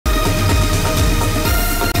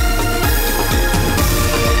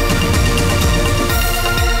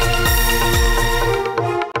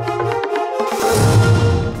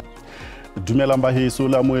Dumelang baheso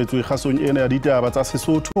la moetswe kgasong ena ya ditaba tsa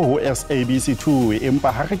Sesotho ho SABC 2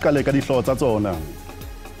 empa ha re qale ka dihlooho tsa tsona.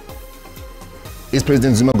 Is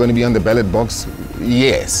President Zuma going to be on the ballot box?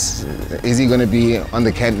 Yes. Is he going to be on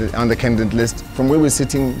the candidate list? From where we're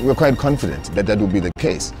sitting, we're quite confident that that will be the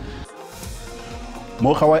case.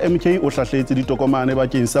 Mokga wa MK o hlahletse ditokomane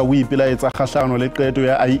bakeng sa ho ipelaetsa kgahlano le qeto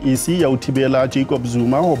ya IEC ya ho thibela Jacob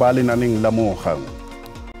Zuma ho ba lenaneng la mokga.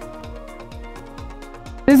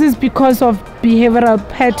 This is because of behavioral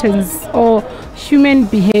patterns or human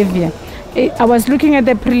behavior. I was looking at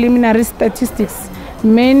the preliminary statistics.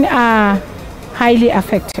 Men are highly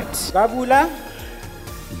affected.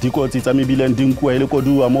 Dikotsi tsa mebileng di nkuwa le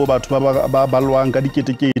koduwa moo batho ba balwang ka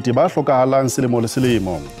diketekete ba hlokahalang selemo le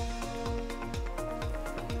selemo.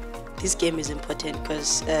 This game is important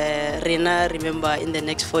because Rena, remember, in the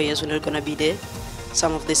next 4 years we're not going to be there,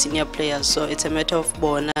 some of the senior players. So it's a matter of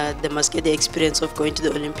bona, they must get the experience of going to the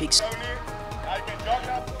Olympics.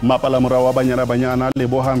 Mapalamora wa banyana le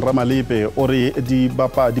Bohan Ramalepe ore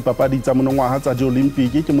dipapadi tsa monongwaha tsa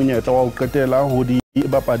di-Olympic ke monyetla wa ho qetela ho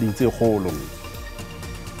dibapadi tse kgolo.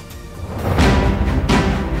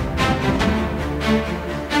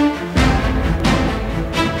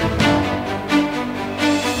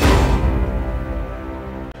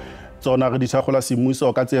 Tsona re dithagola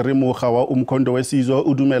semmuso ka tsere mokga wa Umkhondo wesizwe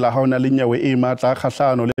o dumela ha ona le nyawe e matla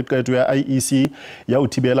kgahlano le qeto ya IEC ya ho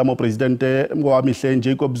thibela mo presidente wa mehleng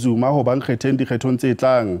Jacob Zuma ho ba nkgetheng dikgethong tse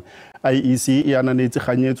tlang. IEC e ananetse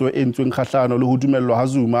kganyetso e ntsweng kgahlano le ho dumellwa ha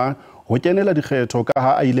Zuma ho kenela dikgetho ka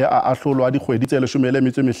ha a ile a ahlolwa dikgwedi tse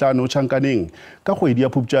 15 tjhankaneng ka kgwedi ya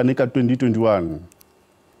Phuptjane ka 2021.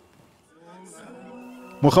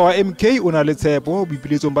 Mokga wa MK o na le tshepo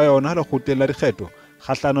boipiletsong ba yona le khotella dikgetho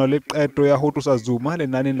kgahlano le qeto ya ho tlosa Zuma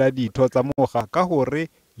lenaneng la ditho tsa mokga ka hore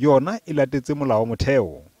yona e latetse molao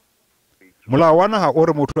motheo. Molao wa naha o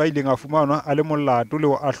re motho a ileng a fumanwa a le molato le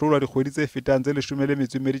ho ahlolwa dikgwedi tse fetang tse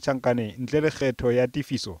 12 tjhankaneng ntle le kgetho ya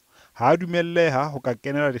tifiso ha a dumelleha ho ka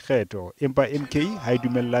kenela dikgetho empa MK ha e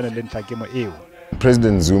dumellane le ntlhakemo eo.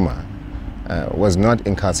 President Zuma was not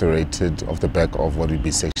incarcerated off the back of what would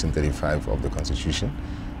be Section 35 of the Constitution,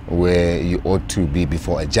 where you ought to be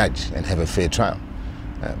before a judge and have a fair trial.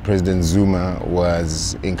 President Zuma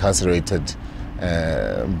was incarcerated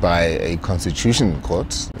by a constitutional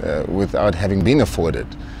court without having been afforded,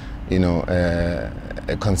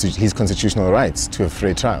 his constitutional rights to a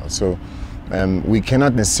fair trial. So we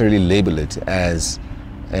cannot necessarily label it as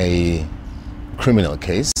a criminal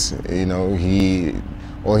case.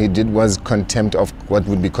 All he did was contempt of what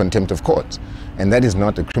would be contempt of court, and that is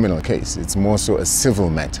not a criminal case. It's more so a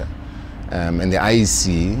civil matter. And the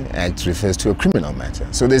IEC Act refers to a criminal matter.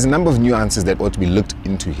 So there's a number of nuances that ought to be looked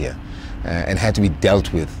into here and had to be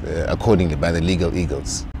dealt with accordingly by the legal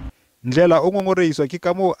eagles. Ndlela o ngongoreiswa ke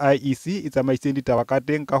ka mo IEC e tsamaiseng ditaba ka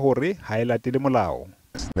teng ka hore ha e latele molao.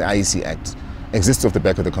 The IEC Act exists off the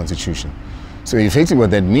back of the Constitution. So effectively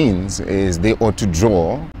what that means is they ought to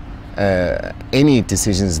draw any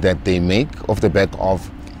decisions that they make off the back of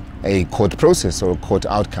a court process or a court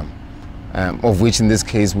outcome. Of which in this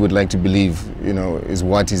case we would like to believe, is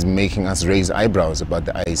what is making us raise eyebrows about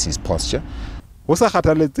the IEC's posture. Ho sa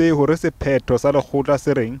kgathaletse hore sephetho sa lekgotla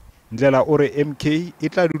se reng ndlela ore MK e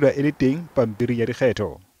tla dula e le teng pampiri ya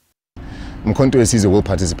dikgetho. Umkhonto wesizwe will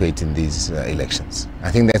participate in these elections.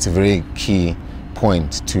 I think that's a very key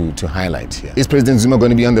point to highlight here. Is President Zuma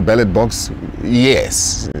going to be on the ballot box?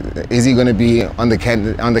 Yes. Is he going to be on the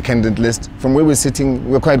candidate list? From where we're sitting,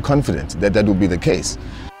 we're quite confident that that will be the case.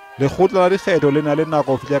 Lekgotla la dikgetho le na le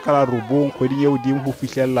nako fihla ka la robong kgwedi eo ding ho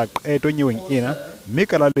fihlella qeto nyeweng ena mme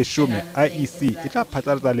ka la 10 IEC e tla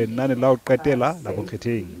phatlalatsa lenane la ho qetela la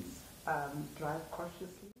bonkgetheng.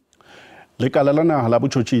 Lekala la naha la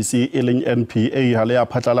botjhotjhisi e leng NPA ha le a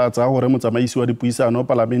phatlalatsa hore motsamaisi wa dipuisano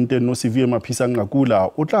parlamenteng Nosiviwe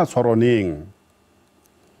Mapisa-Nqakula o tla tshwarwa neng.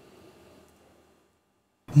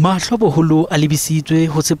 Mahloboholo a lebisitswe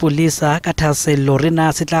ho sepolesa ka thasello re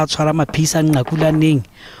na se tla tshwara Mapisa-Nqakula neng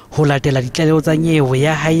ho latela ditlaleho tsa nyewe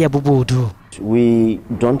ya hae ya bobodu. We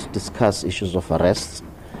don't discuss issues of arrests,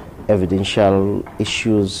 evidential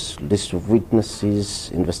issues, list of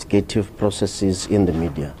witnesses, investigative processes in the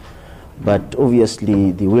media. But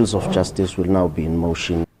obviously the wheels of justice will now be in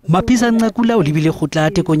motion. Mapisa-Nqakula o lebile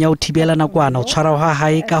kgotla tekong ya ho thibela nakwana ho tshwara ha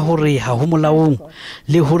hae ka hore ha ho molaong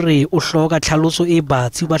le hore o hloka tlhaloso e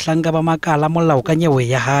batsi ba hlanka ba makala molao ka nyewe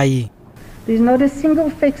ya hae. There is not a single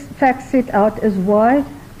fact set out as why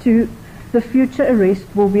to the future arrest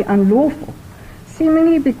will be unlawful,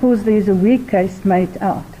 seemingly because there is a weak case made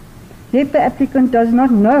out. Yet the applicant does not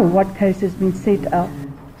know what case has been set out.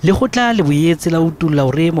 Lekgotla le boetse la utulla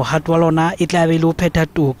hore mohato wa lona e tla be le ho phetha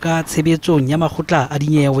toka tshebetsong ya makgotla a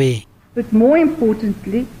dinyewe. But more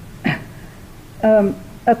importantly,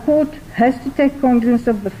 a court has to take cognizance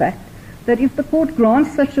of the fact that if the court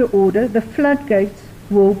grants such an order, the floodgates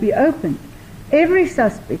will be opened. Every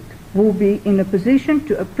suspect will be in a position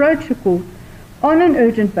to approach a court on an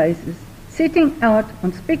urgent basis, setting out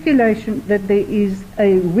on speculation that there is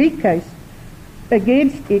a weak case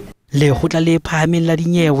against it. Lekgotla le phahameng la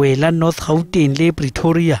dinyewe la North Gauteng le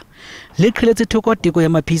Pretoria le qheletse thoko teko ya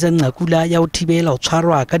maphisa nqakula ya ho thibela ho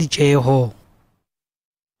tshwarwa ka ditjeho.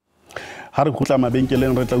 Ha re khutla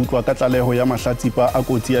mabenkeleng re tla utlwa ka tlaleho ya mahlatsipa a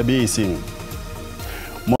kotsi ya bese.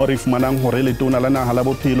 Mo re fumanang hore letona la naha la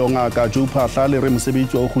bophelo ngaka Joe Phaahla le re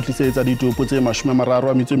mosebetsi wa ho kgutlisetsa ditopo tse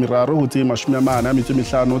 33 ho tse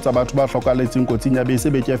 45 tsa batho ba hlokaletseng kotsing ya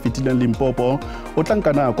bese beke ya fetileng Limpopo o tla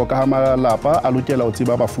nka nako ka ha malapa a lokela ho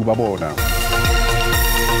tseba bafu ba bona.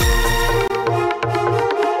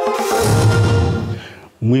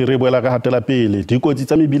 Muire boela ka hatela pele dikotsi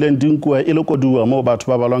tsa mebileng di nkuwa e le koduwa moo batho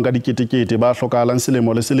ba balwang ka diketekete ba hlokahalang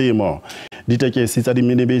selemo le selemo. Ditekesi tsa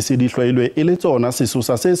diminibese di hlwailwe e le tsona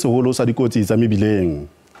sesosa se seholo sa dikotsi tsa mebileng.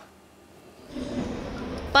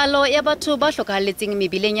 Palo ya batho ba hlokahalletseng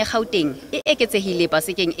mebileng ya Gauteng e eketsehile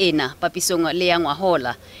pasekeng ena papisong le ya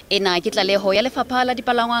ngwahola. Ena ke tlaleho ya lefapha la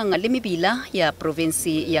dipalangwang le mebila ya province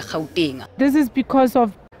ya Gauteng. This is because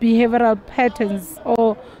of behavioral patterns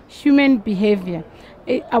or human behavior.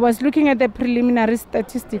 I was looking at the preliminary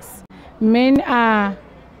statistics. Men are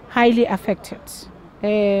highly affected.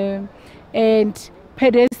 And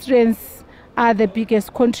pedestrians are the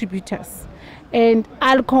biggest contributors. And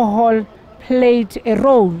alcohol played a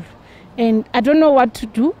role. And I don't know what to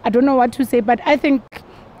do, I don't know what to say, but I think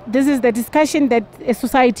this is the discussion that a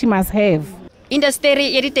society must have.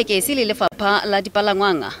 Industry ya ditekesi le lefapha la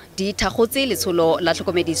dipalangwang di thakgotse letsholo la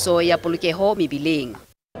tlhokomediso ya polokeho mebileng.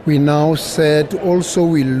 We now said also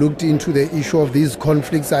we looked into the issue of these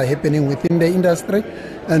conflicts are happening within the industry,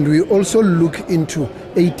 and we also look into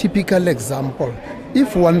a typical example.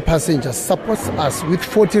 If one passenger supports us with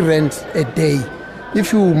 40 rand a day,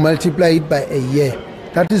 if you multiply it by a year,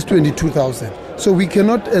 that is 22,000. So we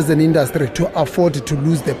cannot as an industry to afford to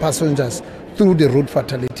lose the passengers through the road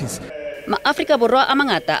fatalities. Ma-Afrika Borwa a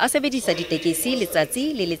mangata a sebedisa ditekesi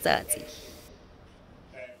letsatsi le letsatsi.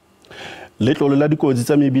 Letlole la dikotsi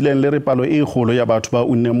tsa mebileng le re palo e kgolo ya batho ba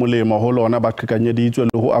unne molemo ho lona ba qhekanyeditswe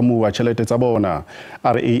le ho amuwa tjhelete tsa bona.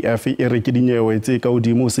 RAF e re ke dinyewe tse ka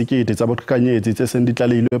hodimo sekete tsa boqhekanyetsi tse seng di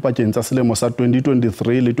tlalilwe pakeng tsa selemo sa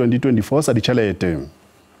 2023 le 2024 sa ditjhelete.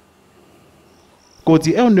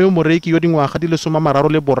 Kotsi e nne moreki yo dingwaga di le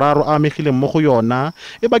 33 a amegileng mo go yona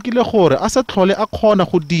e bakile gore a se tlhole a kgona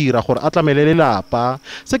go dira gore a tlamele lelapa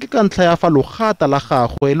se ke ka ntlha ya fa logata la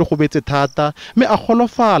gagwe le go betse thata mme a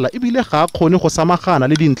golofala e bile ga a kgone go samagana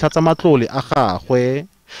le dintlha tsa matlole a gagwe.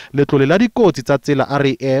 Letlole la dikotsi tsa tsela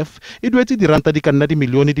RAF e duetse diranta di ka nna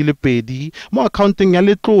dimilione di le 2 mo accounteng ya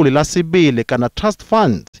letlole la sebele kana trust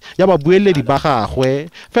fund ya babueledi ba gagwe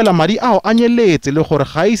fela madi ao a nyeletse le gore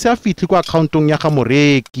ga ise a fitlhe kwa accountong ya ga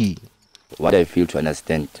moreki. What I feel to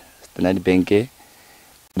understand, Standard Bank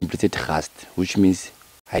implicit trust, which means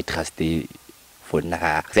I trust for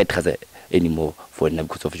now, I trust anymore for now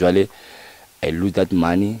because of usually I lose that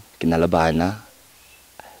money, ke na le bana,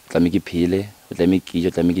 tlameki phile,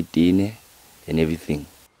 tlameki tine and everything.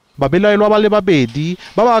 Babelaelwa ba le babedi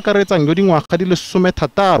ba ba akaretsang yo dingwaga di le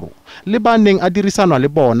 16 le ba neng a dirisanwa le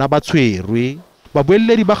bona ba tshwerwe.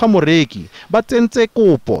 Babueledi ba ga moreki ba tsentse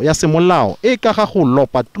kopo ya semolao e ka ga go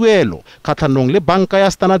lopa tuelo kgatlhanong le banka ya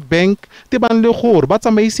Standard Bank te bang le gore ba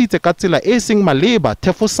tsamaisitse ka tsela e seng maleba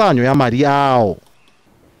thefosanyo ya madi ao.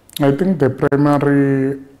 I think the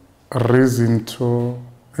primary reason to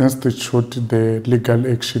institute the legal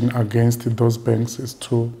action against those banks is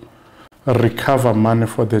to recover money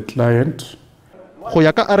for the client. Go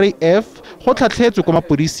ya ka RAF go tlhatlhetswe kwa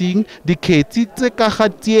mapodising dikgetsi tse ka ga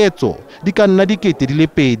tsietso di ka nna dikete di le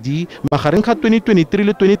 2 magareng ga 2023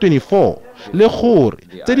 le 2024 le gore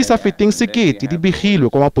tse di sa feteng sekete di begilwe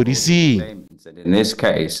kwa mapodising. In this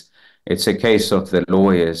case, it's a case of the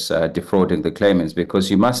lawyers defrauding the claimants, because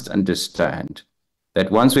you must understand that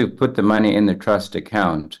once we put the money in the trust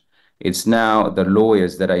account, it's now the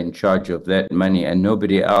lawyers that are in charge of that money, and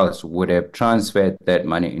nobody else would have transferred that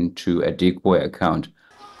money into a decoy account.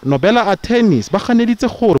 Nobela attorneys ba ganeditse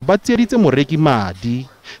gore ba tsieditse moreki madi.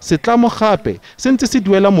 Setlamo gape se ntse se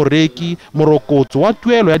duela moreki morokotso wa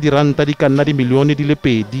tuelo ya diranta di ka nna dimilione di le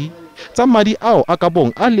 2 tsa madi ao a ka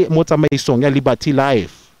bong a le mo tsamaisong ya Liberty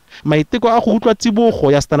Life. Maiteko a go utlwa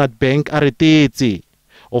tsibogo ya Standard Bank a retetse.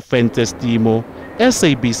 Offenses Timo,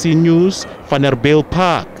 SABC News,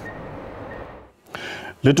 Vanderbijlpark.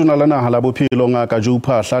 Letona la naha la bophelo ngaka Joe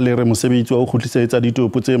Phaahla le re mosebetsi wa ho kgutlisetsa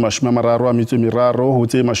ditopo tse 33 ho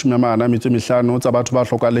tse 45 tsa batho ba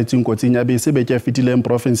hlokahalletseng kotsing ya bese beke ya fetileng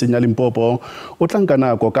provinseng ya Limpopo o tla nka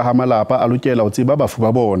nako ka ha malapa a lokela ho tseba bafu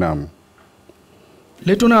ba bona.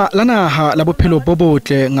 Letona la naha la bophelo bo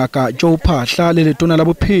botle ngaka Joe Phaahla le letona la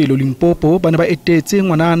bophelo Limpopo ba ne ba etetse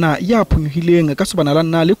ngwanana ya phonyohileng ka sobana la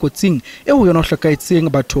nna le kotsing e ho yona ho hlakaetseng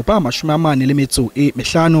batho ba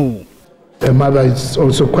 45. A mother is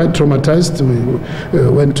also quite traumatized. We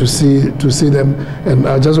went to see them, and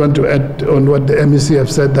I just want to add on what the MEC have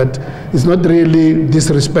said, that it's not really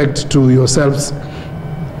disrespect to yourselves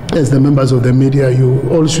as the members of the media. You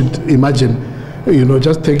all should imagine,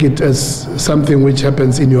 just take it as something which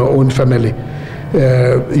happens in your own family.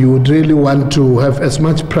 You would really want to have as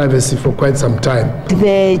much privacy for quite some time.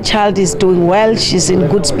 The child is doing well. She's in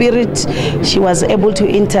good spirit. She was able to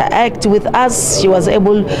interact with us. She was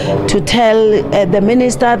able to tell the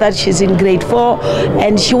minister that she's in grade 4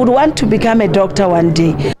 and she would want to become a doctor one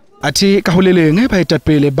day. Ati ka holeleng ba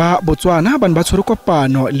etapele ba Botswana ba ba tshwere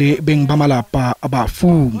kopano le beng ba malapa a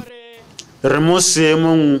bafu. Re mo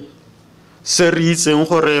seemong se re itseng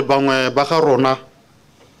gore bangwe ba ga rona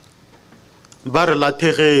ba re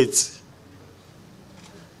lathegetse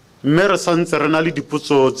mme re santse re na le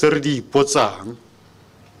dipotso tse re di ipotsang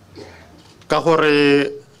ka gore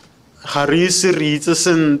ga re ise re itse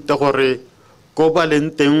sente gore ko ba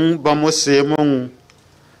leng teng ba mo seemong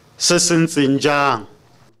se sentseng jang.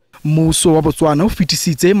 Mmuso wa Botswana o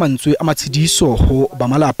fetisitse mantswe a matshediso ho ba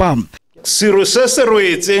malapa. Siro se se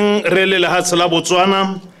roetseng re le lehatshe la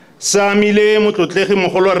Botswana sa amile motlotlegi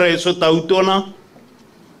mogolo Raetso Tautona,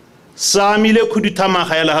 sa amile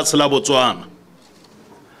khuduthamaga ya lehatshe la Botswana,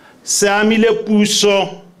 sa amile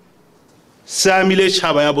puso, sa amile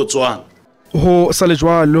tšhaba ya Botswana. Ho sa le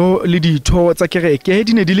jwalo le ditho tsa kereke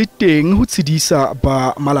di ne di le teng ho tshedisa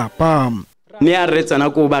ba malapa. Ne a re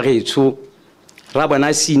tsana ko ba getso ra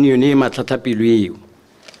bona senior ne matlhatlhapelo eo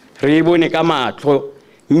re bone ka matlo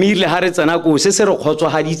mme le ha re tsana ko se se re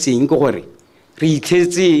kgotswahaditseng ke gore re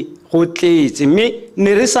itlhetse go tletse mme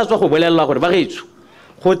ne re sa tswa go bolella gore ba getso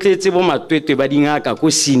go tletse bo matwetwe ba dingaka ko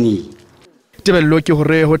senior. Tebello ke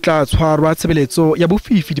hore ho tla tshwarwa tshebeletso ya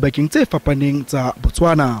bofifi dibakeng tse fapaneng tsa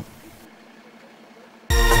Botswana.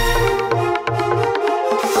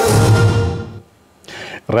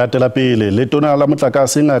 Ratela pele letona la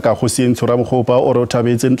motlakase ngaka go Sesotho Ramokgopa o re o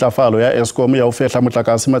thabetse ntlafalo ya Eskom ya ho fehla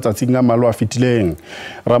motlakase matsatsing a malwa a fetileng.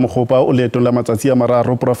 Ramokgopa o letona la matsatsi a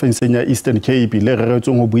mararo provinseng ya Eastern Cape le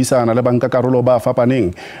reretsweng ho buisana le banka karolo ba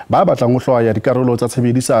fapaneng ba batlang ho hlwaya dikarolo tsa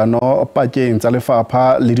tshebedisano pakeng tsa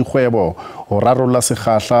lefapha le dikgwebo ho rarolla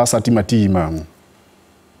sekgahla sa timatima.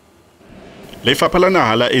 Lefapha la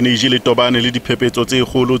naha la energy le tobane le diphephetso tse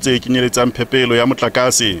kgolo tse kenyeletsang phepelo ya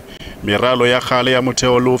motlakase, meralo ya kgale ya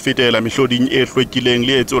motheo le ho fetela mehloding e hlwekileng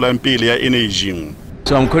le e tswelang pele ya energy.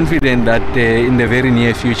 So I'm confident that in the very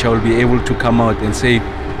near future we'll be able to come out and say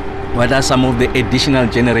what are some of the additional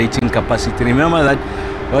generating capacity. Remember that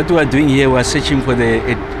what we are doing here, we are searching for the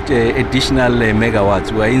additional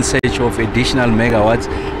megawatts. We are in search of additional megawatts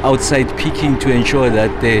outside peaking to ensure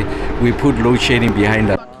that we put load shedding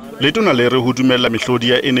behind us. Letona le re ho dumella mehlodi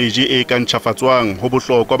ya energy e ka ntjhafatswang ho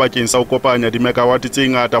bohlokwa bakeng sa ho kopanya dimegawate tse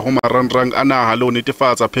ngata ho marangrang a naha le ho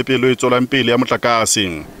netefatsa phepelo e tswelang pele ya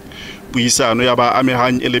motlakase. Puisano ya ba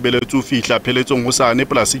amehang e lebeletswe ho fihla pheletsong hosane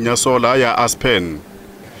polasing ya solar ya Aspen.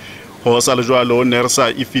 Ho sa le jwalo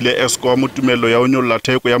NERSA e file Eskom tumello ya ho nyolla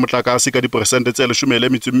theko ya motlakase ka diperesente tse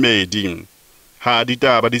 12. Ha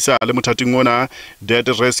ditaba di sa le mothating ona, Dead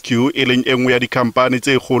Rescue e leng engwe ya dikhampani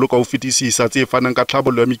tse kgolo ka ho fetisisa tse fanang ka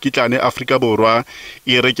tlhabollo ya mekitlane Afrika Borwa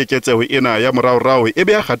e re keketseho ena ya moraorao e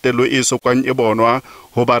be ya kgatello e sokwang e bonwa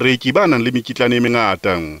ho bareki ba nang le mekitlane e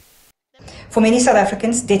mengata. For many South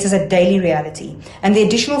Africans, debt is a daily reality, and the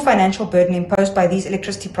additional financial burden imposed by these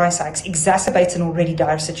electricity price hikes exacerbates an already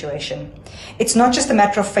dire situation. It's not just a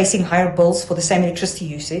matter of facing higher bills for the same electricity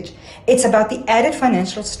usage, it's about the added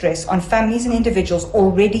financial stress on families and individuals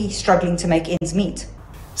already struggling to make ends meet.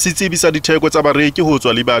 Sitsebi sa ditheko tsa bareki ho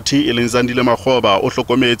tswa Liberty e leng Zandile Makgoba o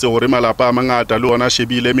hlokometse hore malapa a mangata le ona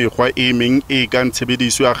shebile mekgwa e meng e ka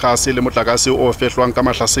ntshebediso ya kgase le motlakase o fehlwang ka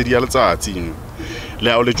mahlasedi ya letsatsi.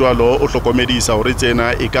 Le ha le jwalo o hlokomedisa hore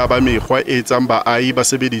tsena e ka ba mekgwa e tsang baahi ba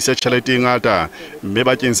sebedisa tjhelete e ngata mme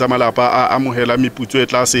bakeng sa malapa a amohela meputso e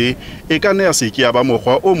tlase e ka nna ya se ke ya ba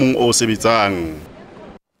mokgwa o mong o sebetsang.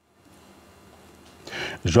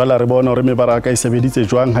 Jwala re bona hore mebaraka e sebeditse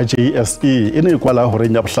jwang ha JSE e ne e kwala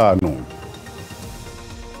horeng ya bohlano.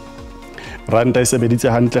 Ranta e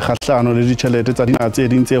sebeditse hantle kgahlano le ditjhelete tsa dinaha tse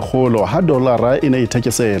ding tse kgolo ha dolara e ne e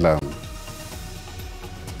thekesela.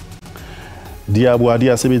 Diabuadi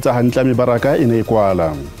a sebetsa hantle mebaraka e ne e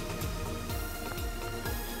kwala.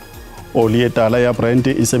 Oli e tala ya Brent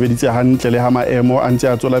e sebeditse hantle le ha maemo a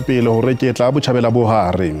ntse a tswela pele ho reketla botjhabela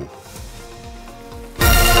bohare.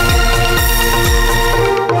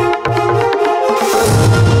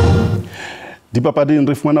 Dipapading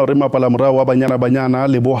re fumana hore mapalamorao wa banyana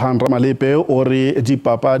le Bohan Ramalepe o re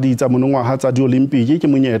dipapadi tsa monongwaha tsa di-Olimpiki ke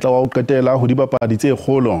monyetla wa ho qetela ho dipapadi tse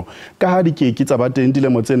kgolo ka ha di keke tsa ba teng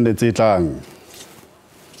dilemo tse nne tse tlang.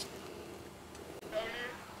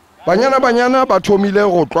 Banyana ba thomile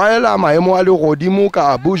go tlwaela maemo a legodimo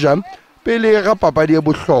ka Abuja pele ga papadi e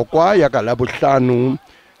bohlokwa ya ka Labohlano.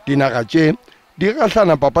 Dinaga tše di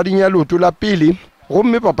gahlana papading ya leoto la pele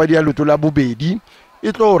gomme papadi ya leoto la bobedi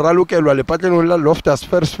e tlo ralokelwa lepatlenong la Loftus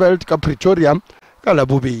Versfeld ka Pretoria ka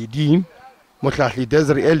Labobedi. Mohlahli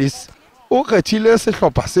Desiree Ellis o kgethile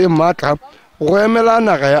sehlopha se matla go emela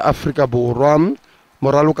naga ya Afrika Borwa.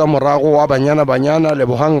 Moralo ka morago wa banyana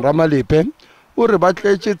Lebohang Ramalepe o re ba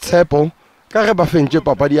tletse tshepo ka ge ba fentše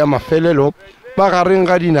papadi ya mafelelo ba gareng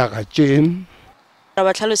ga dinaga tše. Ba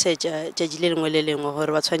tlhalosetša tšatši le lengwe le lengwe gore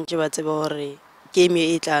ba tshwanetse ba tsebe gore game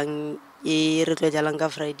e tlang e re tlo jalang ka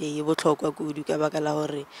Friday e bohlokwa kudu ka baka la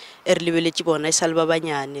hore e re lebeletše bona e sa le ba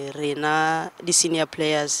banyane rena di senior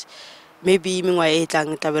players maybe mengwa e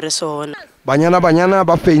tlang tla be re sona. Banyana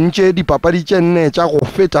ba fentše dipapadi tše nne tša go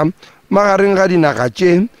feta magareng ga dinaga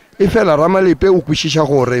tše e fela Ramalepe o kwešiša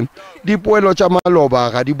gore dipoelo tša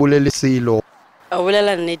maloba ga di bolele selo. A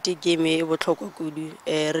bolela nnete game e bohlokwa kudu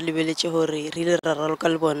re lebeletše gore re ile ra raloka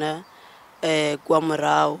le bona kwa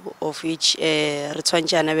morao of which re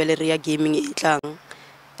tshwantšana bele re ya gaming e tlang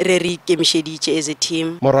re ikemišeditše as a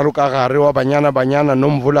team. Moralo ka gare wa banyana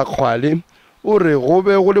Nomvula Kgwale o re go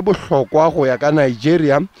be go le bohlokwa go ya ka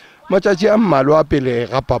Nigeria matšatši a mmalwa a pele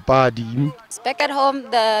ga papadi. Back at home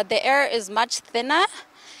the air is much thinner.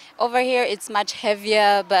 Over here it's much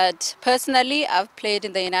heavier, but personally I've played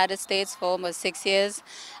in the United States for almost 6 years.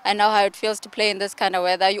 I know how it feels to play in this kind of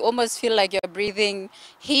weather. You almost feel like you're breathing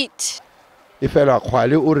heat. Ifela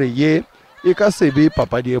Kgwale o re ye e ka sebe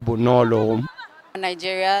papadi e bonolo.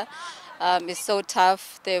 Nigeria is so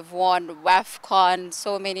tough. They've won WAFCON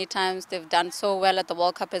so many times. They've done so well at the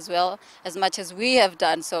World Cup as well, as much as we have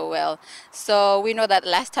done so well. So we know that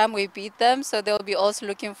last time we beat them, so they'll be also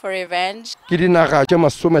looking for revenge. Ke dinaga tše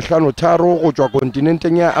 53 go tšwa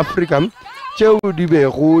kontinenteng ya Afrika tšeo di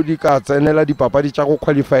bego di ka tsenela dipapadi tša go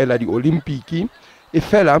qualifyela di-Olimpiki e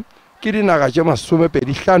fela ke dinaga tše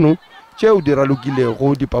 25 tšeo di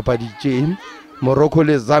ralokilego dipapadi tše. Morocco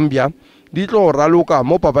le Zambia di tlo raloka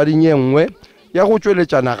mo papading ye nngwe ya go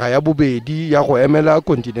tšweletša naga ya bobedi ya go emela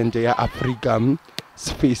kontinente ya Afrika.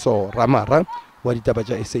 Sefeso Ramara wa ditaba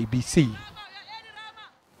tša SABC.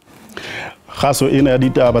 Kgaso ena ya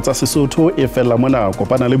ditaba tsa Sesotho e fella mona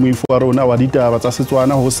kopana le moifu wa rona wa ditaba tsa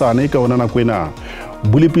Setswana hosane ka ona nako ena.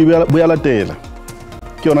 Bulipi bo ya latela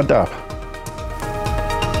ke yona taba.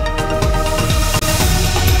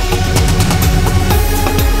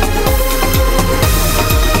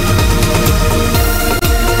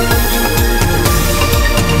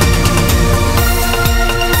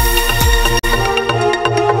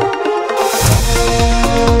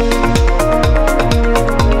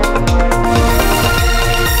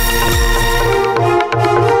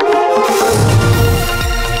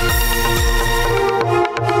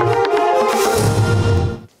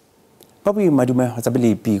 Babu madume ha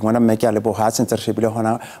tsabelipi ngwana mme ke a leboha sentse re shebile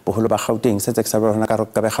hona boholo ba Gauteng sentse ke sa bona ka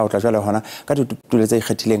ka be gautla jwale hona ka ditule tse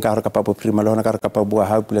ikgethileng ka hore ka pa bophirima le hona ka re ka pa bua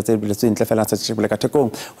ha pula tse bile tse ntle fela tse shebile ka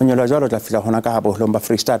thekong ho nyelwa jwalo tla fila hona ka boholo ba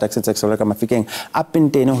Free State sentse ke sa ka mafikeng a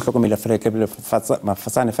pentene ho hlokomela fela ke bile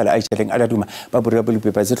mafatsane fela a itsheleng a duma ba buri ba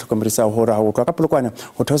bolipi ba se hlokomerisa hore ha ho tloka polokwane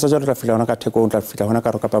ho theosa jwalo tla fila hona ka thekong tla fila hona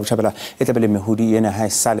ka re ka pa botjhabela e tla bele mehudi ena ha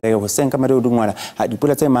sale ho senka mare o dungwana ha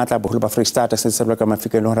dipula tse matla boholo ba Free State sentse ka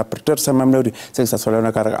mafikeng le hona Pretoria mamlodi se sa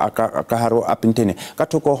solana ka haro a pentene ka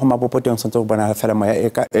thoko go mabopoteng sentse go bona fela moya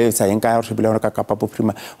e sa enka re bile hona ka pa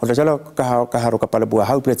bophirima ho tla jalo ka haro ka palabua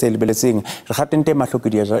ha o pile tse lebeletseng re gatente mahloki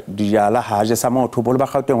di jala ha je sa motho bolo ba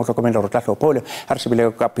Gauteng go hlokomela re tla hlopole ha re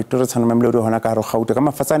shebile ka Pretoria tsana mamlodi hona ka haro Gauteng ka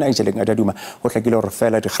mafatsane a itsheleng a daduma go hlakile re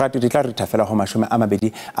fela di grati di tla re thafela go mashome a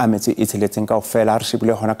mabedi a metse e tsheletseng ka ofela re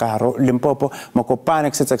shebile hona ka haro Limpopo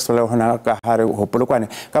mokopane ke setse ke sola hona ka hare ho polokwane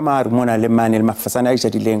ka mare mona le mane le mafatsane a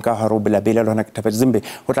itshadileng ka haro bela bela lona ke thapetse zimbe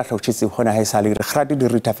ho tla hlotshitse hona ha isale re kgradi di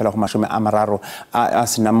rita fela go mashome a mararo a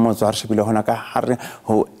sina mmotso ha re shebile hona ka hare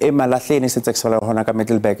ho emalahlene setse ke sala hona ka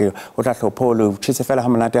Middelburg ho tla hlopholo tshitse fela ha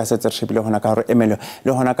monate a setse re shebile hona ka hore emelo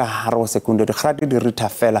le hona ka hare ho sekunde di kgradi di rita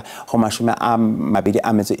fela go mashome a mabedi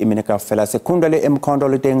a metso e mene ka fela sekunde le emkhondo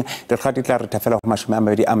le teng di kgradi tla rita fela go mashome a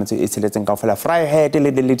mabedi a metso e tsheletseng ka fela Fryhead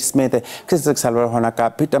le Lady Smith ke setse ke sala hona ka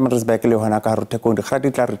Pietermaritzburg le hona ka rutekong di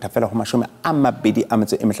kgradi tla rita fela go mashome a mabedi a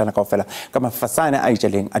metso e mehlana ka fela ka mafasane a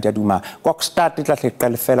itsheleng a diaduma Kokstad tla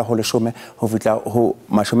hlekale fela ho leshome ho fitla ho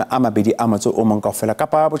mashome a mabedi a metso o mong ka fela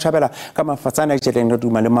kapa botjhabela ka mafasane a itsheleng le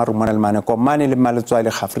duma le marumana le mane komane le maletswa le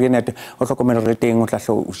Gafreenet o hlokomela re teng o tla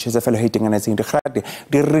hlo o tshetse fela hetinganetseng di kgradi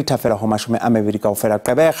di rita fela ho mashome a mabedi ka fela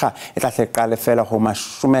Qebega e tla hlekale fela ho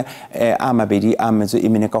mashome a mabedi a metso e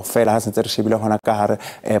mene ka fela ha sentse re shebile hona ka hare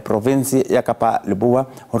province ya Kapa Leboa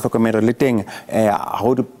ho hlokomela le teng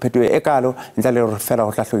ho di phetoe e kalo ntle le re fela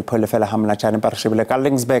ho tla hlo iphole fela ha mna tshane ba re shebile ka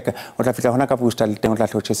Lingsburg o tla fitla hona ka Booster le teng o tla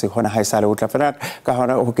hlotshise hona ha isale o tla fela ka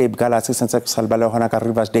hona ho Cape Galaxy sentse ke salbale hona ka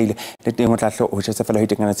Riversdale le teng o tla hlo ho tshetse fela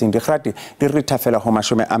hitinganetseng di kgradi di rita fela ho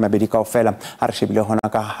mashome a mabedi ka fela ha re shebile hona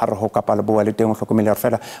ka hare ho Kapa Leboa le teng o hlokomela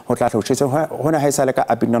fela ho tla hlo tshetse hona ha isale ka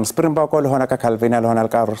Abingdon Springbok le hona ka Calvin le hona le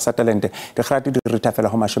ka Sutherland di kgradi di rita fela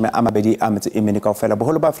ho mashome a mabedi a metso e mene ka fela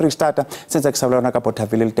boholo ba Free State sentse ke sabela hona ka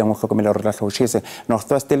Bothaville le teng o hlokomela re tla hlo tshetse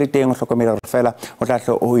Northwest le teng o hlokomela re fela o tla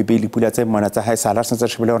hlo o ibili pula tse mona tsa ha isala sentse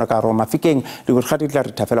shebile hona ka Roma Fikeng di kgradi tla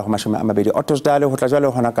rita fela ho mashome a mabedi Ottosdale ho tla jwale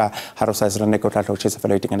hona ka Harosas Reneke o tla hlo tshetse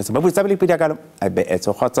fela itinganetse ba butsa bile pidi ka lo a be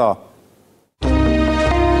etso khotso